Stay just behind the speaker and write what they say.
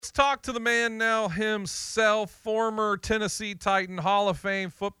Let's talk to the man now himself, former Tennessee Titan Hall of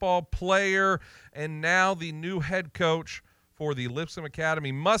Fame football player, and now the new head coach for the Lipscomb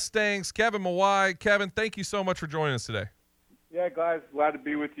Academy Mustangs, Kevin Mawae. Kevin, thank you so much for joining us today. Yeah, guys, glad to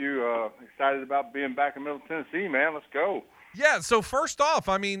be with you. Excited about being back in Middle Tennessee, man. Let's go. Yeah, so first off,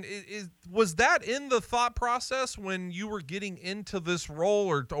 I mean, was that in the thought process when you were getting into this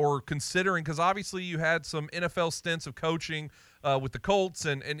role or considering, because obviously you had some NFL stints of coaching with the Colts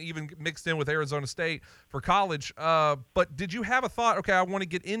and even mixed in with Arizona State for college, but did you have a thought, okay, I want to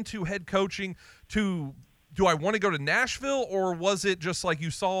get into head coaching do I want to go to Nashville, or was it just like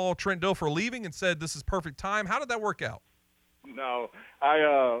you saw Trent Dilfer leaving and said this is perfect time? How did that work out? No, I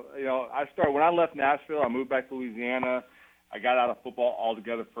started when I left Nashville. I moved back to Louisiana. I got out of football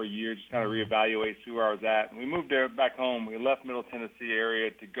altogether for a year, just kind of reevaluate, see where I was at. And we moved back home. We left Middle Tennessee area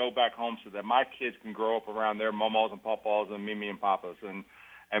to go back home so that my kids can grow up around their mamas and papas and mimi and papas and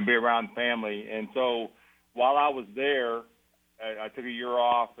be around family. And so while I was there, I took a year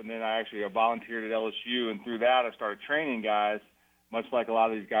off, and then I actually volunteered at LSU. And through that, I started training guys, much like a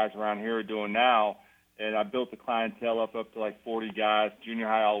lot of these guys around here are doing now. And I built the clientele up to like 40 guys, junior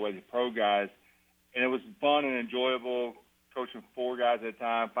high all the way to pro guys. And it was fun and enjoyable, coaching 4 guys at a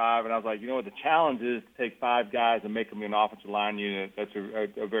time, 5, and I was like, you know what, the challenge is to take 5 guys and make them an offensive line unit. That's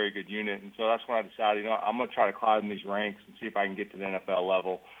a very good unit. And so that's when I decided, I'm going to try to climb these ranks and see if I can get to the NFL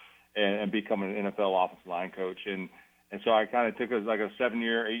level and become an NFL offensive line coach. And so I kind of took it like a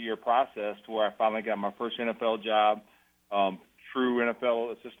 7-year, 8-year process to where I finally got my first NFL job, true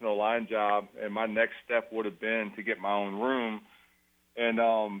NFL assistant O-line job, and my next step would have been to get my own room. And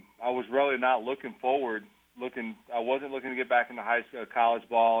I was really not looking forward I wasn't looking to get back into college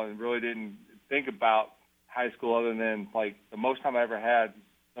ball, and really didn't think about high school other than like the most fun I ever had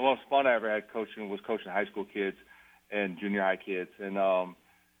coaching was coaching high school kids and junior high kids. And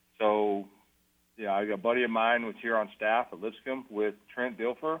so I got a buddy of mine was here on staff at Lipscomb with Trent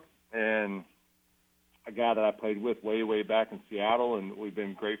Dilfer, and a guy that I played with way back in Seattle, and we've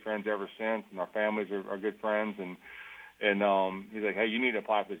been great friends ever since, and our families are good friends. And he's like, hey, you need to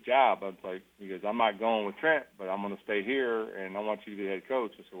apply for this job. I was like, he goes, I'm not going with Trent, but I'm going to stay here, and I want you to be the head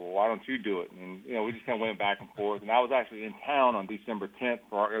coach. I said, well, why don't you do it? And, we just kind of went back and forth. And I was actually in town on December 10th.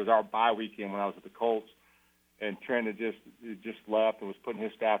 It was our bye weekend when I was at the Colts. And Trent had just left and was putting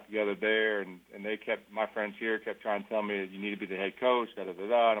his staff together there. And my friends here kept trying to tell me, you need to be the head coach,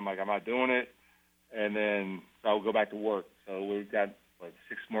 da-da-da-da. And I'm like, I'm not doing it. And then I would go back to work. So we've got,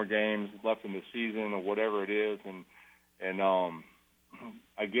 6 more games left in the season or whatever it is. And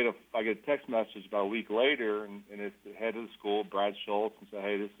I get a text message about a week later, and it's the head of the school, Brad Schultz, and said,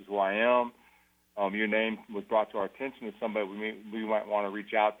 hey, this is who I am. Your name was brought to our attention as somebody we might want to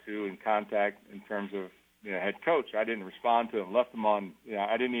reach out to and contact in terms of head coach. I didn't respond to him, left him on. He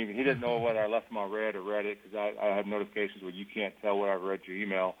didn't know whether I left him on red or read it, because I have notifications where you can't tell whether I've read your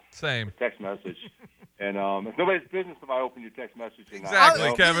email. Same. Or text message. And it's nobody's business if I open your text message or not.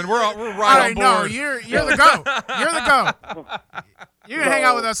 Exactly, Kevin. We're right on board. No, you're the GOAT. You're the GOAT. You can hang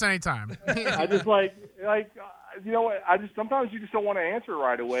out with us anytime. I just you know what? Sometimes you just don't want to answer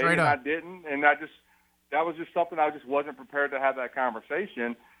right away. Straight up. I didn't, and that was just something I just wasn't prepared to have that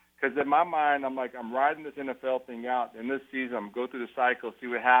conversation. Because in my mind, I'm like, I'm riding this NFL thing out, and this season I'm going to go through the cycle, see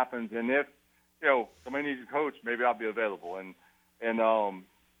what happens, and if somebody needs a coach, maybe I'll be available. And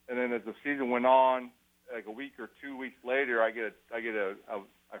then as the season went on, like a week or 2 weeks later, I get a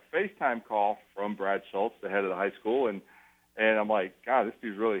FaceTime call from Brad Schultz, the head of the high school, and I'm like, God, this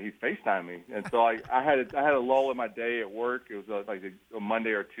dude's he FaceTimed me. And so I had a lull in my day at work. It was like a Monday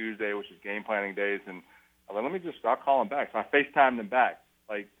or Tuesday, which is game planning days, and I was like, I'll call him back. So I FaceTimed him back,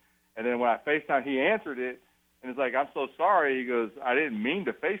 and then when I FaceTimed, he answered it, and it's like, I'm so sorry. He goes, I didn't mean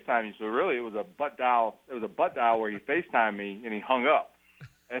to FaceTime you. So really, it was a butt dial. It was a butt dial where he FaceTimed me, and he hung up.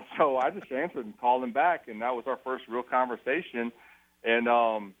 And so I just answered and called him back, and that was our first real conversation.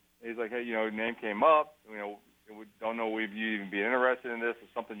 And he's like, hey, your name came up. We don't know if you even be interested in this.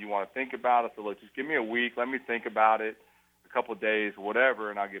 It's something you want to think about. I said, look, just give me a week. Let me think about it, a couple of days, whatever,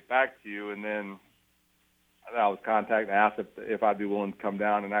 and I'll get back to you. And then I was contacted and asked if I'd be willing to come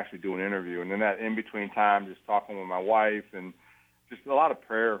down and actually do an interview. And then that in-between time, just talking with my wife and just a lot of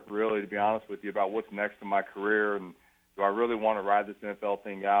prayer, really, to be honest with you, about what's next in my career and do I really want to ride this NFL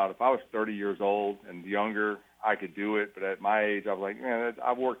thing out. If I was 30 years old and younger, I could do it. But at my age, I was like, man,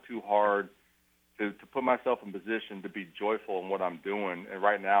 I've worked too hard to put myself in position to be joyful in what I'm doing. And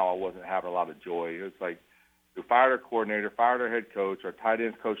right now, I wasn't having a lot of joy. It's like, we fired our coordinator, fired our head coach, our tight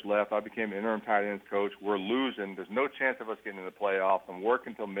ends coach left. I became the interim tight ends coach. We're losing. There's no chance of us getting in the playoffs. I'm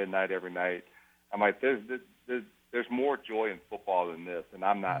working until midnight every night. I'm like, there's there's more joy in football than this, and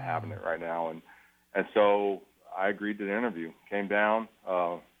I'm not having it right now. And so I agreed to the interview. Came down,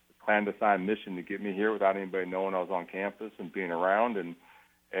 clandestine mission to get me here without anybody knowing I was on campus and being around and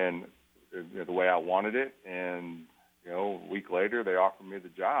the way I wanted it. And a week later they offered me the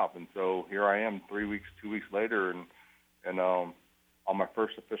job, and so here I am 2 weeks later, and on my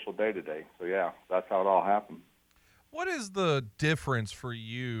first official day today. So yeah, that's how it all happened. What is the difference for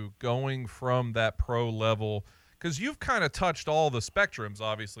you going from that pro level? Because you've kind of touched all the spectrums,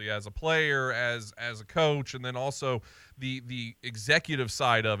 obviously, as a player, as a coach, and then also the executive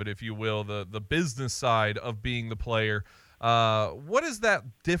side of it, if you will, the business side of being the player. What is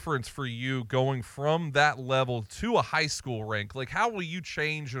that difference for you going from that level to a high school rank? Like, how will you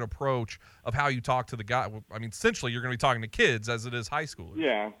change an approach of how you talk to the guy? I mean, essentially, you're going to be talking to kids as it is high schoolers.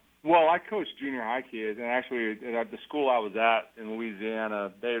 Yeah. Well, I coach junior high kids, and actually at the school I was at in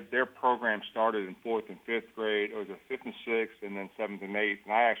Louisiana, their program started in 4th and 5th grade. It was a 5th and 6th, and then 7th and 8th.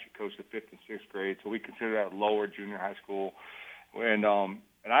 And I actually coached the 5th and 6th grade, so we consider that lower junior high school. And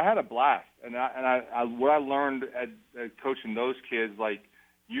I had a blast. And I what I learned at coaching those kids, like,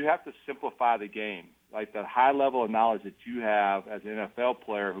 you have to simplify the game. Like, the high level of knowledge that you have as an NFL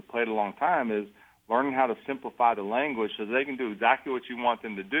player who played a long time is learning how to simplify the language so they can do exactly what you want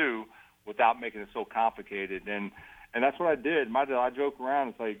them to do without making it so complicated. And that's what I did. I joke around.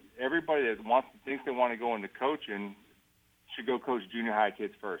 It's like everybody that thinks they want to go into coaching should go coach junior high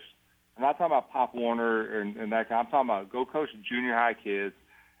kids first. I'm not talking about Pop Warner and that kind. I'm talking about go coach junior high kids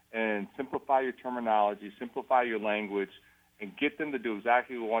and simplify your terminology, simplify your language, and get them to do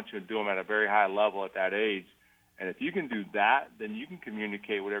exactly what we want you to do them at a very high level at that age. And if you can do that, then you can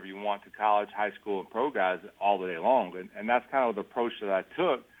communicate whatever you want to college, high school, and pro guys all the day long. And that's kind of the approach that I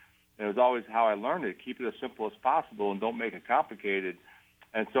took. And it was always how I learned it. Keep it as simple as possible and don't make it complicated.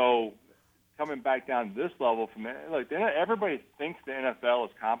 And so coming back down to this level, everybody thinks the NFL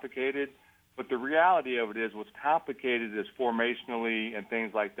is complicated, but the reality of it is what's complicated is formationally and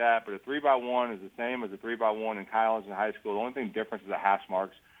things like that. But a 3x1 is the same as a 3x1 in college and high school. The only thing different is the hash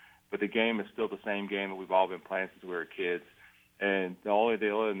marks. But the game is still the same game that we've all been playing since we were kids. And the only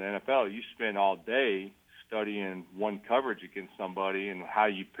deal in the NFL, you spend all day studying one coverage against somebody and how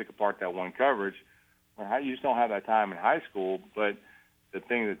you pick apart that one coverage. Or how you just don't have that time in high school. But the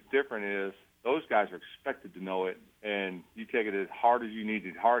thing that's different is those guys are expected to know it, and you take it as hard as you need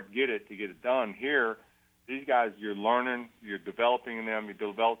to get it done. Here, these guys, you're learning, you're developing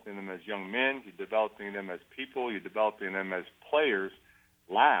them as young men, you're developing them as people, you're developing them as players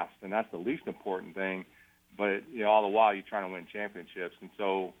last, and that's the least important thing. But all the while you're trying to win championships. And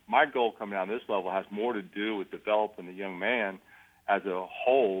so my goal coming down this level has more to do with developing the young man as a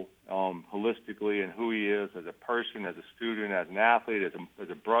whole, holistically, and who he is as a person, as a student, as an athlete, as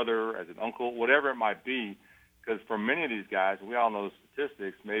a brother, as an uncle, whatever it might be. Because for many of these guys, we all know the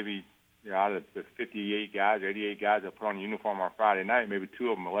statistics, maybe out of the 58 guys, 88 guys that put on a uniform on Friday night, maybe 2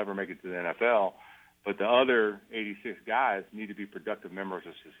 of them will ever make it to the NFL. But the other 86 guys need to be productive members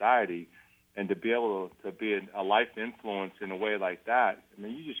of society, and to be able to be a life influence in a way like that, I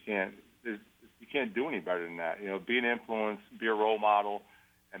mean, you just can't. You can't do any better than that. Be an influence, be a role model,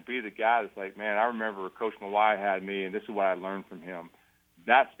 and be the guy that's like, man, I remember Coach Mawai had me, and this is what I learned from him.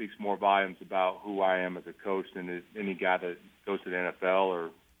 That speaks more volumes about who I am as a coach than any guy that goes to the NFL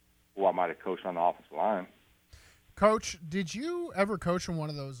or who I might have coached on the offensive line. Coach, did you ever coach in one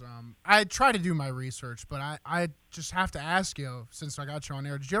of those? I try to do my research, but I just have to ask you, since I got you on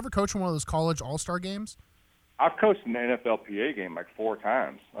air, did you ever coach in one of those college all-star games? I've coached in the NFLPA game like 4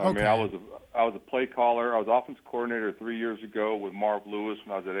 times. I mean, I was a play caller. I was offensive coordinator 3 years ago with Marv Lewis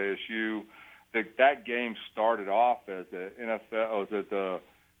when I was at ASU. That game started off as the NFL, was at the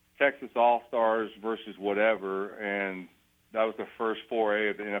Texas All-Stars versus whatever, and that was the first foray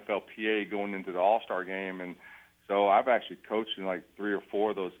of the NFLPA going into the All-Star game. And so I've actually coached in like 3 or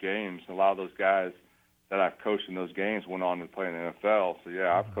 4 of those games. A lot of those guys that I've coached in those games went on to play in the NFL. So,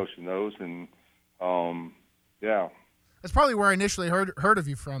 yeah, I've coached in those, and yeah. That's probably where I initially heard of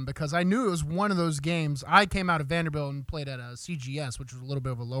you from, because I knew it was one of those games. I came out of Vanderbilt and played at a CGS, which was a little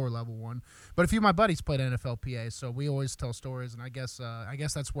bit of a lower level one. But a few of my buddies played NFLPA, so we always tell stories, and I guess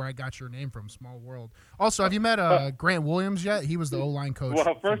that's where I got your name from, Small World. Also, have you met Grant Williams yet? He was the O-line coach.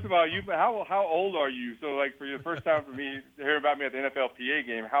 Well, first of all, how old are you? So, like, for the first time for me to hear about me at the NFLPA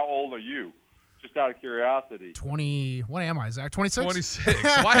game, how old are you? Just out of curiosity. 20. What am I, Zach? 26? 26.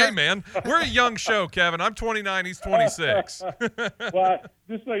 Well, hey, man, we're a young show, Kevin. I'm 29. He's 26. Well,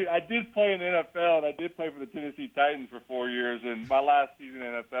 just like I did play in the NFL, and I did play for the Tennessee Titans for 4 years. And my last season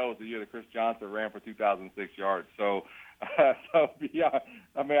in the NFL was the year that Chris Johnson ran for 2,006 yards. So So yeah,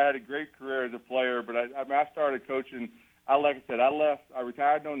 I mean, I had a great career as a player, but I started coaching. Like I said, I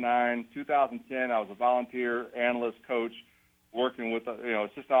retired in 2009. 2010, I was a volunteer analyst coach working with,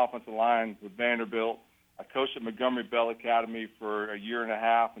 assistant offensive line with Vanderbilt. I coached at Montgomery Bell Academy for a year and a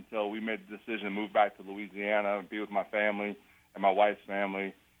half until we made the decision to move back to Louisiana and be with my family and my wife's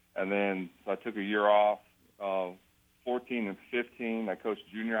family. And then so I took a year off. 14 and 15, I coached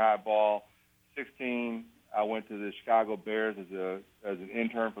junior high ball. 16, I went to the Chicago Bears as an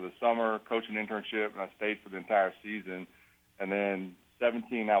intern for the summer, coaching internship, and I stayed for the entire season. And then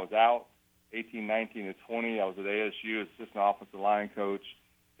 17, I was out. 18, 19, and 20, I was at ASU as assistant offensive line coach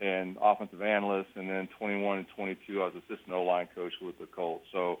and offensive analyst. And then 21 and 22, I was assistant O-line coach with the Colts.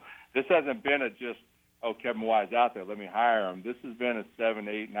 So this hasn't been Kevin Wise out there, let me hire him. This has been a 7,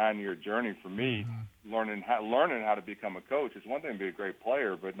 8, 9-year journey for me, learning how to become a coach. It's one thing to be a great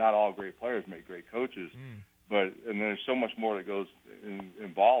player, but not all great players make great coaches. And there's so much more that goes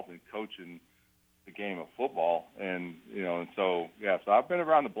involved in coaching the game of football. And so I've been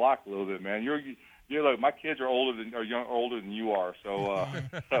around the block a little bit, man. You're like, my kids are older than you are, so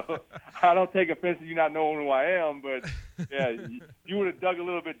I don't take offense to you not knowing who I am, but yeah, you would have dug a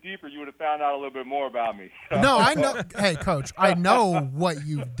little bit deeper, you would have found out a little bit more about me. So. No, I know. Hey, Coach, I know what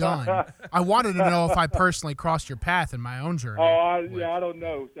you've done. I wanted to know if I personally crossed your path in my own journey. I don't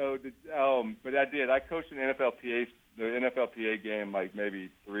know. So, but I did. I coached an the NFLPA game like maybe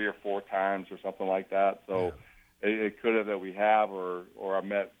 3 or 4 times or something like that. So it could have that we have, or I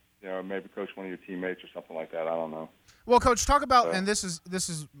met. Maybe coach one of your teammates or something like that. I don't know. Well, Coach, talk about, and this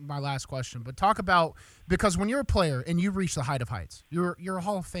is my last question, but talk about, because when you're a player and you reach the height of heights, you're a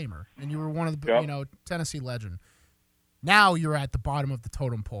Hall of Famer and you were one of the Tennessee legend. Now you're at the bottom of the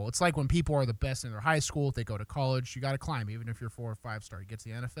totem pole. It's like when people are the best in their high school, if they go to college, you got to climb. Even if you're 4 or 5 star, you get to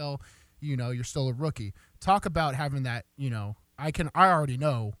the NFL, you're still a rookie. Talk about having that. I already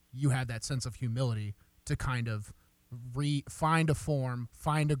know you had that sense of humility to kind of find a form,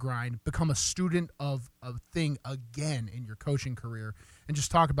 find a grind, become a student of a thing again in your coaching career, and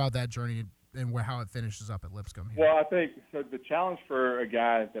just talk about that journey and how it finishes up at Lipscomb here. Well, I think so the challenge for a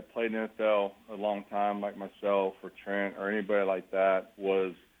guy that played in the NFL a long time like myself or Trent or anybody like that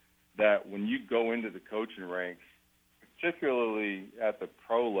was that when you go into the coaching ranks, particularly at the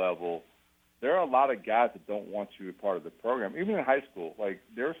pro level, there are a lot of guys that don't want you to be part of the program. Even in high school, like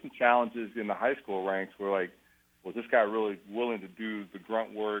there are some challenges in the high school ranks where like, was this guy really willing to do the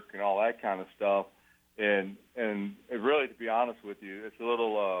grunt work and all that kind of stuff? And it really, to be honest with you, it's a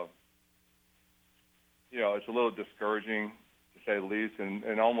little, it's a little discouraging to say the least,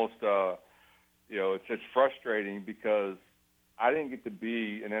 and almost, it's frustrating because I didn't get to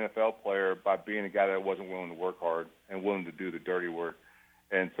be an NFL player by being a guy that wasn't willing to work hard and willing to do the dirty work.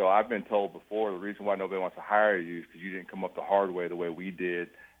 And so I've been told before the reason why nobody wants to hire you is because you didn't come up the hard way the way we did,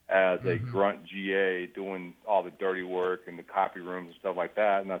 as a grunt GA doing all the dirty work in the copy rooms and stuff like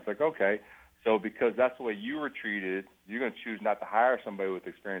that. And I was like, okay, so because that's the way you were treated, you're going to choose not to hire somebody with the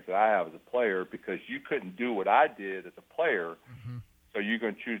experience that I have as a player because you couldn't do what I did as a player. So you're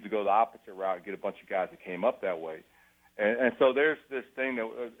going to choose to go the opposite route and get a bunch of guys that came up that way. And so there's this thing that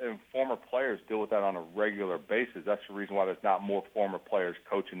and former players deal with that on a regular basis. That's the reason why there's not more former players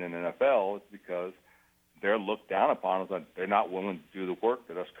coaching in the NFL. It's because they're looked down upon as like they're not willing to do the work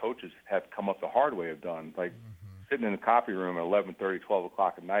that us coaches have come up the hard way have done. Like sitting in the copy room at 11:30, 12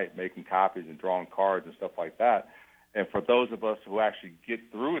 o'clock at night, making copies and drawing cards and stuff like that. And for those of us who actually get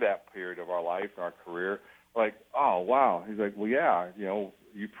through that period of our life and our career, like, oh, wow. He's like, well, yeah,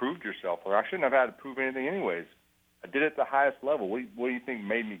 you proved yourself. Or I shouldn't have had to prove anything anyways. I did it at the highest level. What do you think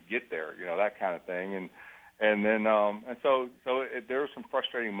made me get there? That kind of thing. And then there were some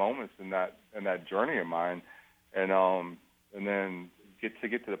frustrating moments in that journey of mine, and then get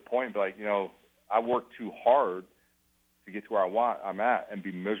to the point, like I worked too hard to get to where I'm at, and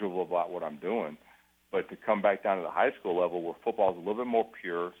be miserable about what I'm doing. But to come back down to the high school level where football is a little bit more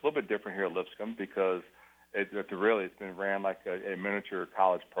pure, it's a little bit different here at Lipscomb because it's been ran like a miniature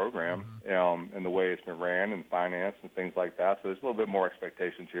college program, in the way it's been ran and financed and things like that. So there's a little bit more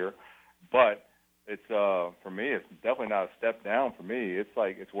expectations here, but it's for me, it's definitely not a step down. For me,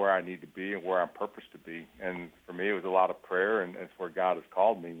 it's where I need to be and where I'm purposed to be. And for me, it was a lot of prayer, and it's where God has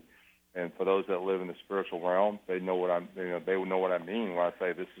called me. And for those that live in the spiritual realm, they know what they would know what I mean when I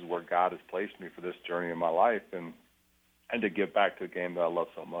say this is where God has placed me for this journey in my life, and to give back to a game that I love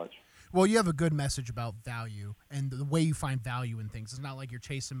so much. Well, you have a good message about value and the way you find value in things. It's not like you're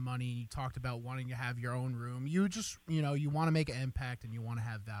chasing money. You talked about wanting to have your own room. You just, you want to make an impact and you want to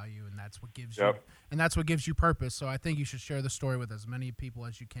have value, and that's what gives you purpose. So I think you should share the story with as many people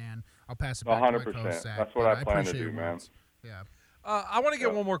as you can. I'll pass it back 100%. to my co-host, Zach. That's what I plan to do, man. Yeah. I want to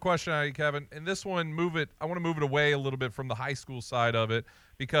get one more question out of you, Kevin. And this one, I want to move it away a little bit from the high school side of it,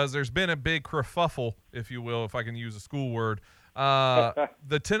 because there's been a big kerfuffle, if you will, if I can use a school word.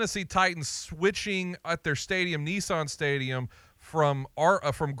 The Tennessee Titans switching at their stadium, Nissan Stadium, from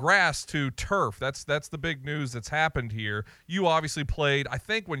grass to turf. That's the big news that's happened here. You obviously played, I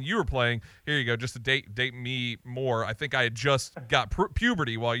think when you were playing, here you go, just to date me more, I think I had just got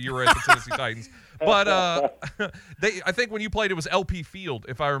puberty while you were at the Tennessee Titans. But I think when you played, it was LP Field,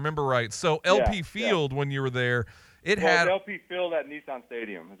 if I remember right. So LP Field, when you were there, it had LP Field at Nissan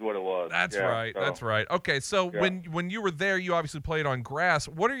Stadium is what it was. That's right. That's right. Okay, so when you were there, you obviously played on grass.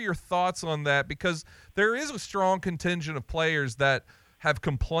 What are your thoughts on that? Because there is a strong contingent of players that have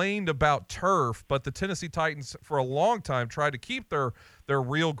complained about turf, but the Tennessee Titans for a long time tried to keep their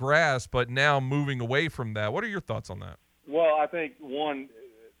real grass, but now moving away from that. What are your thoughts on that? Well, I think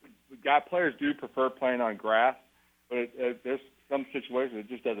players do prefer playing on grass, but there's some situations it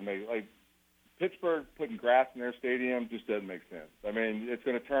just doesn't make like. Pittsburgh putting grass in their stadium just doesn't make sense. I mean, it's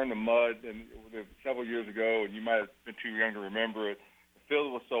going to turn to mud. And several years ago, and you might have been too young to remember it, the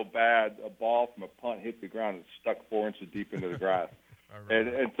field was so bad, a ball from a punt hit the ground and stuck 4 inches deep into the grass.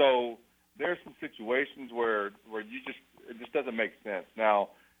 and so there's some situations where it just doesn't make sense. Now,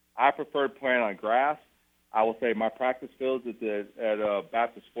 I preferred playing on grass. I will say my practice fields at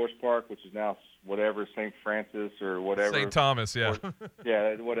Baptist Sports Park, which is now whatever, St. Francis or whatever. St. Thomas, yeah.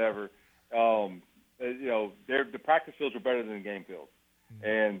 Whatever. The practice fields are better than the game fields.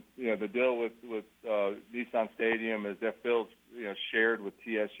 And, the deal with Nissan Stadium is their fields, shared with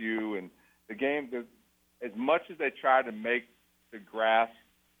TSU. And the game, as much as they tried to make the grass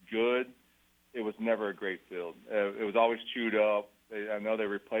good, it was never a great field. It was always chewed up. I know they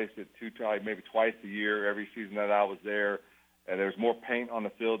replaced it maybe twice a year every season that I was there. And there was more paint on the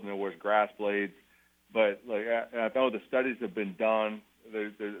field than there was grass blades. But I know the studies have been done.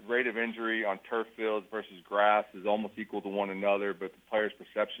 The rate of injury on turf fields versus grass is almost equal to one another, but the player's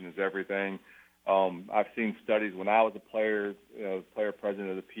perception is everything. I've seen studies when I was a player, player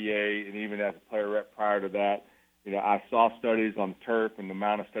president of the PA, and even as a player rep prior to that, I saw studies on turf and the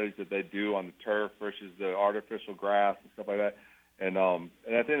amount of studies that they do on the turf versus the artificial grass and stuff like that. And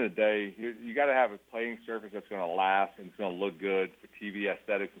at the end of the day, you got to have a playing surface that's going to last and it's going to look good for TV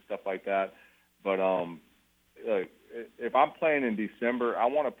aesthetics and stuff like that. But if I'm playing in December, I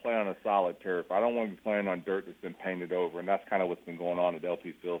want to play on a solid turf. I don't want to be playing on dirt that's been painted over, and that's kind of what's been going on at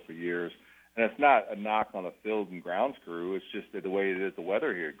LP Field for years. And it's not a knock on the field and grounds crew. It's just the way it is, the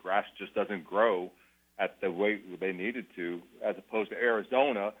weather here. Grass just doesn't grow at the rate they needed to, as opposed to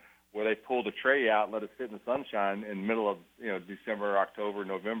Arizona, where they pull the tray out and let it sit in the sunshine in the middle of December, October,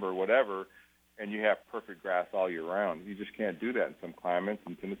 November, whatever, and you have perfect grass all year round. You just can't do that in some climates,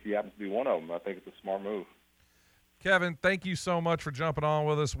 and Tennessee happens to be one of them. I think it's a smart move. Kevin, thank you so much for jumping on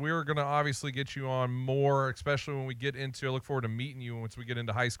with us. We're going to obviously get you on more, especially when we get into – I look forward to meeting you once we get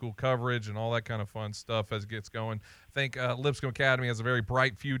into high school coverage and all that kind of fun stuff as it gets going. I think Lipscomb Academy has a very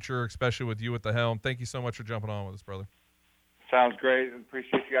bright future, especially with you at the helm. Thank you so much for jumping on with us, brother. Sounds great.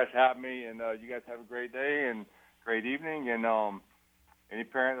 Appreciate you guys having me, and you guys have a great day and great evening. And any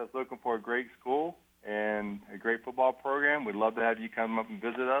parent that's looking for a great school and a great football program, we'd love to have you come up and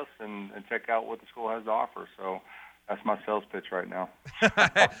visit us and check out what the school has to offer. So that's my sales pitch right now.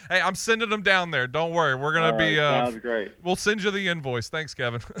 Hey, I'm sending them down there. Don't worry. We're going to be sounds great. We'll send you the invoice. Thanks,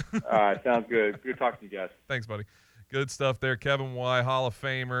 Kevin. All right. Sounds good. Good talking to you guys. Thanks, buddy. Good stuff there. Kevin Y., Hall of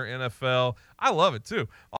Famer, NFL. I love it, too.